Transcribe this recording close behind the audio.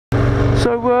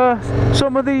So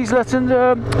some of these lessons,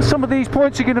 some of these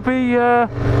points are going to be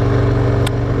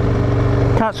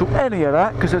cancel any of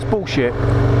that because that's bullshit.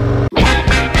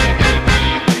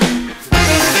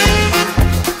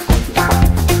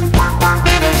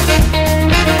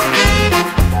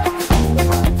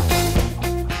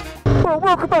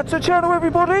 Welcome back to the channel,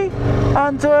 everybody,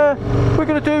 and we're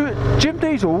going to do Jim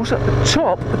Diesel's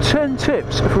top 10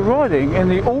 tips for riding in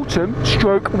the autumn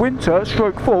stroke winter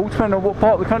stroke fall, depending on what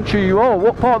part of the country you are,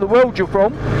 what part of the world you're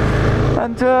from.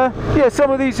 And yeah,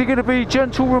 some of these are going to be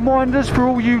gentle reminders for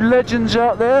all you legends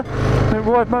out there that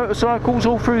ride motorcycles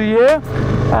all through the year,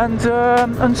 and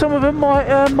some of them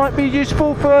might be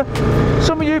useful for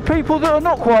some of you people that are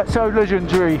not quite so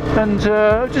legendary and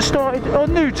just started or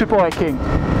new to biking.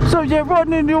 So yeah,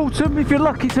 riding in the autumn, if you're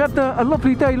lucky to have a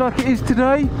lovely day like it is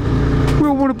today, we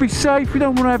all want to be safe, we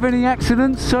don't want to have any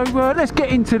accidents, so let's get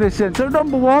into this then. So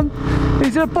number one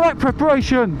is bike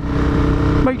preparation.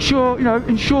 Make sure,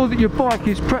 ensure that your bike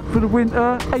is prepped for the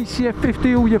winter, ACF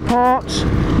 50 all your parts,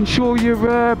 ensure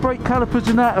your brake calipers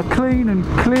and that are clean and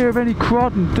clear of any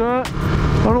crud and dirt,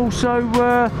 and also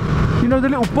the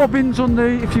little bobbins on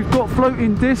the, if you've got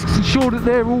floating discs, ensure that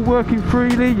they're all working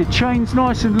freely, your chain's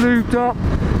nice and lubed up,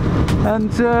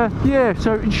 and yeah,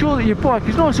 so ensure that your bike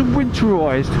is nice and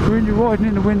winterized for when you're riding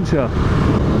in the winter.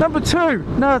 Number two,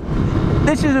 now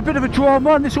this is a bit of a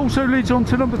drama, and this also leads on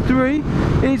to number three,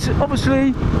 is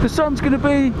obviously the sun's going to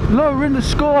be lower in the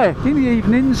sky in the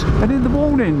evenings and in the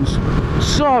mornings.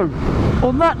 So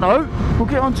on that note, we'll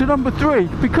get on to number three.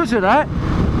 Because of that,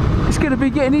 it's going to be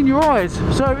getting in your eyes,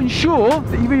 so ensure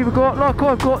that you've either got, like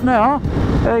I've got now,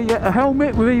 a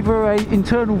helmet with either a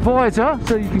internal visor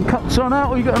so you can cut the sun out,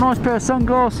 or you've got a nice pair of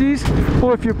sunglasses,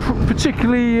 or if you're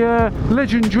particularly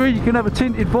legendary, you can have a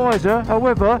tinted visor.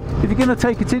 However, if you're going to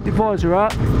take a tinted visor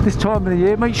out this time of the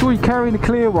year, make sure you're carrying a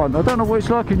clear one. I don't know what it's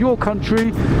like in your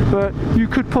country, but you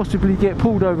could possibly get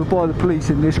pulled over by the police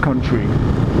in this country.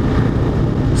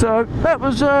 So that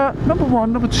was number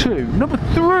one. Number two. Number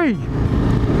three,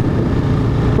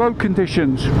 road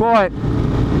conditions. Right,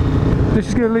 this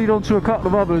is going to lead on to a couple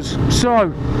of others. So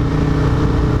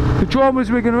the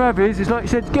dramas we're going to have is like I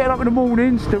said, getting up in the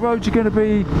mornings, the roads are going to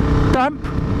be damp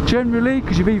generally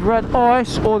because you've either had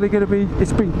ice or they're going to be,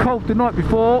 it's been cold the night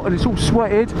before and it's all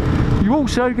sweated. You're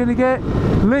also going to get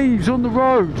leaves on the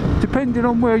road depending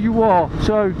on where you are.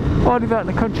 So I live out in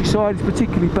the countryside, it's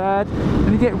particularly bad,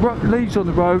 and you get leaves on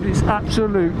the road, it's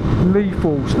absolute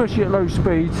lethal, especially at low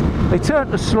speeds. They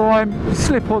turn to slime, you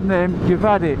slip on them, you've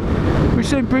had it. Which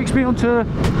then brings me on to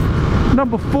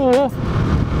number four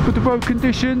with the road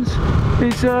conditions,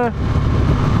 is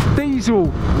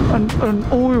diesel and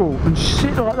oil and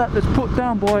shit like that that's put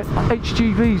down by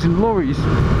HGVs and lorries.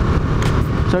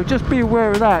 So just be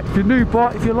aware of that.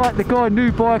 If you're like the guy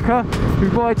New Biker who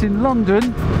rides in London,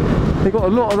 they've got a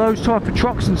lot of those type of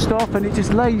trucks and stuff, and it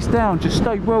just lays down. Just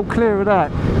stay well clear of that.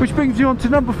 Which brings you on to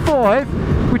number five,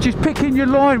 which is picking your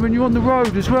line when you're on the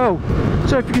road as well.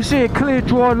 So if you can see a clear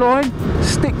dry line,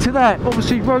 stick to that.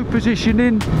 Obviously road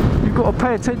positioning, you've got to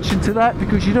pay attention to that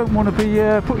because you don't want to be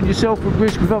putting yourself at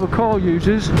risk with other car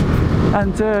users.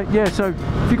 And yeah, so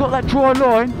if you've got that dry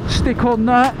line, stick on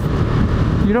that.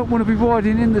 You don't want to be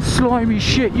riding in the slimy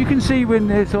shit. You can see when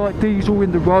there's like diesel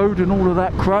in the road and all of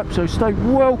that crap, so stay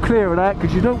well clear of that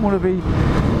because you don't want to be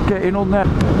getting on that.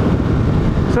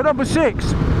 So number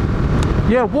six,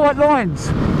 yeah, white lines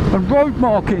and road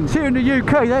markings. Here in the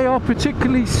UK, they are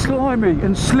particularly slimy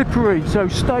and slippery, so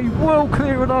stay well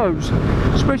clear of those,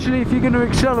 especially if you're going to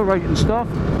accelerate and stuff,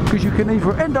 because you can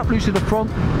either end up losing the front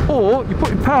or you're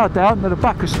putting power down and the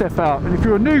back will step out. And if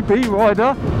you're a newbie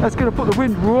rider, that's going to put the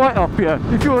wind right up you.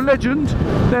 If you're a legend,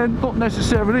 then not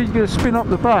necessarily, you're going to spin up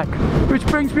the back. Which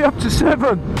brings me up to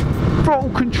seven, throttle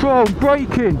control,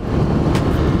 braking.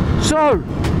 So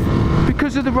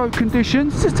because of the road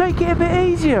conditions, just take it a bit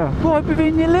easier, ride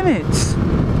within your limits.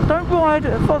 Don't ride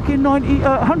at fucking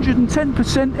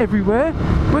 110% everywhere,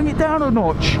 bring it down a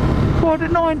notch. Ride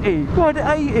at 90, ride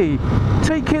at 80.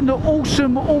 Take in the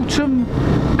awesome autumn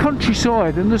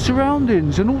countryside and the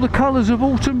surroundings and all the colours of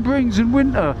autumn brings and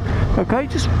winter. Okay,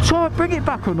 just try bring it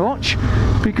back a notch,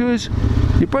 because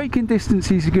your braking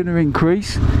distances are going to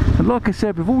increase, and like I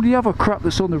said, with all the other crap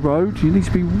that's on the road, you need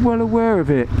to be well aware of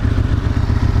it.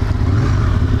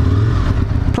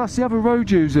 Plus the other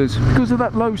road users, because of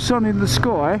that low sun in the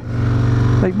sky,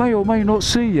 they may or may not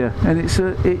see you, and it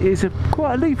is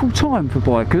quite a lethal time for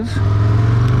bikers.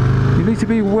 You need to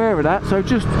be aware of that, so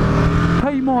just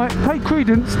pay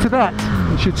credence to that,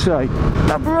 I should say.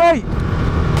 Number 8,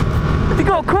 if you've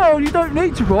got a car and you don't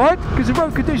need to ride because the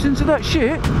road conditions are that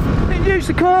shit, then use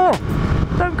the car.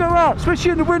 Don't go out, especially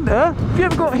in the winter. If you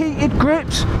haven't got heated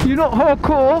grips, you're not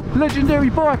hardcore, legendary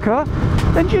biker,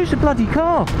 then use the bloody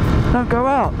car. Don't go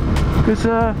out, because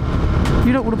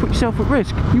you don't want to put yourself at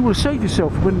risk. You want to save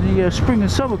yourself when the spring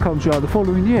and summer comes around the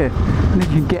following year, and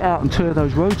then you can get out and tear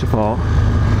those roads apart.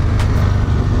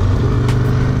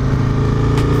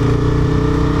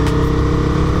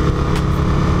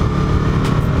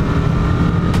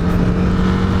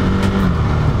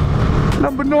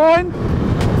 Number 9,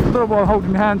 I don't know why I'm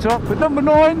holding my hands up, but number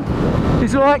 9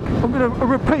 is like, I'm going to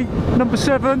repeat, number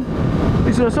 7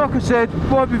 is like I said,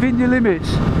 ride within your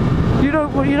limits. You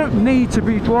don't need to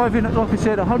be driving at, like I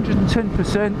said,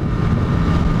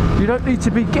 110%. You don't need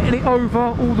to be getting it over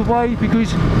all the way,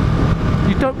 because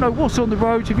you don't know what's on the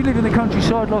roads. If you live in the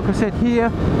countryside, like I said,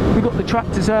 here we've got the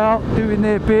tractors out doing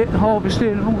their bit, harvesting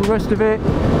and all the rest of it.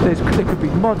 There could be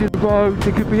mud in the road,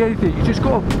 there could be anything. You just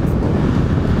got to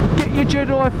get your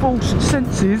Jedi Force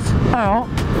senses out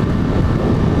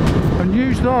and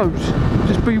use those.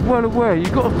 Just be well aware.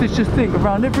 You've got to just think,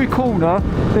 around every corner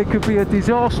there could be a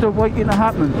disaster waiting to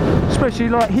happen, especially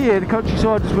like here, the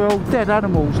countryside as well. Dead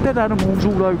animals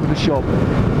all over the shop,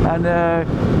 and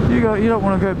you don't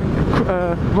want to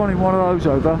go running one of those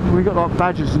over. We've got like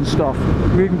badgers and stuff.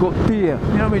 We've even got deer.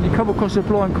 You know what I mean? You come across a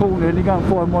blind corner and you go and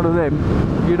find one of them.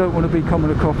 You don't want to be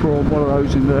coming a copper on one of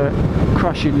those and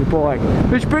crashing your bike.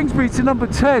 Which brings me to number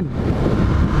 10,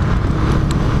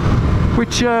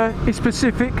 which is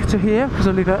specific to here, because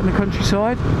I live out in the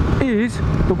countryside, is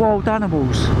the wild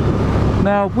animals.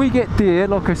 Now, we get deer,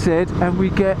 like I said, and we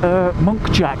get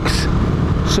muntjacs.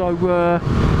 So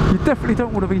you definitely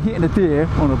don't want to be hitting a deer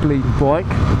on a bleeding bike.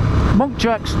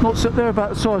 Muntjacs, they're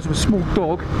about the size of a small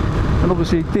dog, and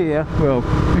obviously deer, well,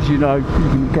 as you know, you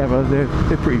can gather,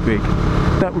 they're pretty big.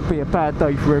 That would be a bad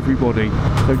day for everybody,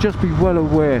 so just be well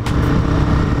aware.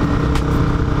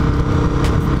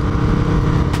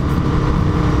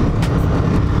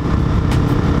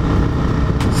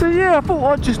 So yeah, I thought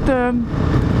I'd just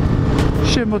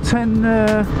share my 10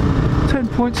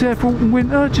 points there for autumn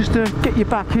winter, just to get you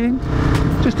back in.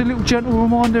 Just a little gentle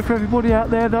reminder for everybody out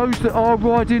there, those that are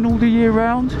riding all the year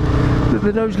round, that there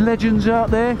are those legends out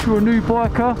there. If you're a new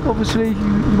biker, obviously you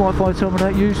might find some of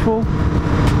that useful.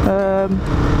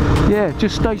 Yeah,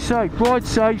 just stay safe, ride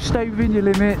safe, stay within your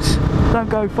limits, don't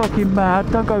go fucking mad,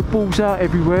 don't go balls out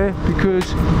everywhere, because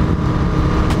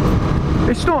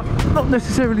it's not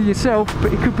necessarily yourself,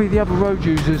 but it could be the other road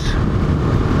users.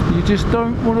 You just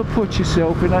don't want to put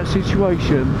yourself in that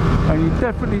situation, and you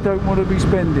definitely don't want to be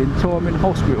spending time in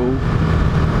hospital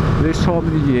this time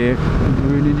of the year and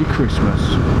ruining your Christmas.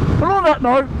 And on that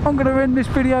note, I'm going to end this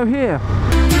video here.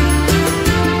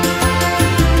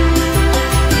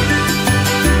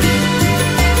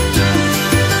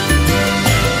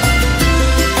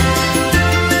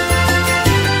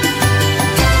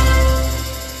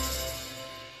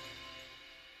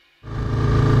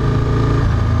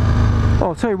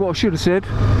 I'll tell you what I should have said.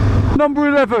 Number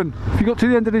 11, if you got to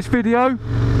the end of this video,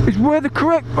 is wear the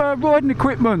correct riding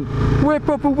equipment. Wear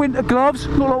proper winter gloves,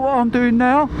 not like what I'm doing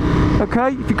now. Okay,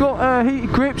 if you've got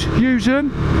heated grips, use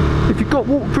them. If you've got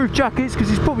waterproof jackets,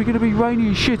 because it's probably going to be rainy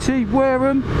and shitty, wear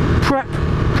them.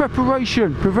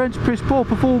 Preparation prevents piss poor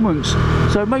performance.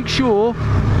 So make sure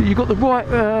that you've got the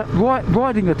right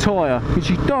riding attire, because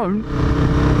you don't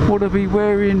want to be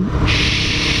wearing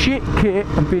shit kit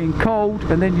and being cold,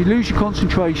 and then you lose your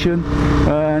concentration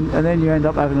and then you end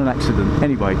up having an accident.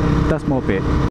 Anyway, that's my bit.